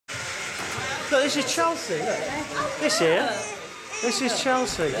Look, this is Chelsea. Look, this here. This is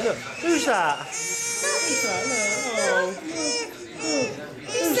Chelsea. Look, who's that? Who's that? Look,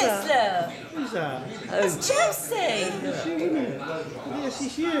 Who's this, look? who's that? It's Chelsea. It's you, isn't it? Yes,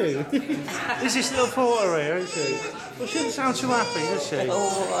 it's you. This is little Porter here, isn't she? Well, she doesn't sound too happy, does she?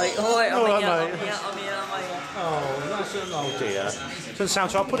 Alright, Alright, I'm mate. here. Oh, that's an oh dear. Doesn't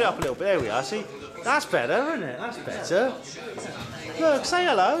sound too. I'll put it up a little bit. There we are. See, that's better, isn't it? That's better. Look, say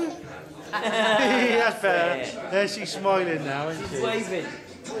hello. That's better. There, she's smiling now, isn't she? Waving.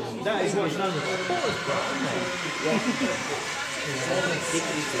 That is what's known as Porter's bra, isn't it?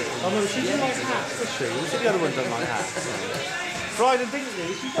 Oh no, she doesn't like hats, does she? Who's the other one doesn't like hats? Bride and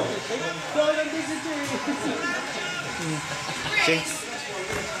Dignity, she does it, see? Bride and Dignity! See?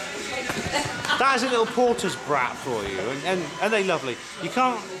 That is a little Porter's brat for you, and they're lovely. You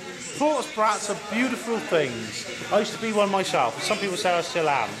can't... Porter's brats are beautiful things. I used to be one myself, some people say I still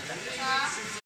am.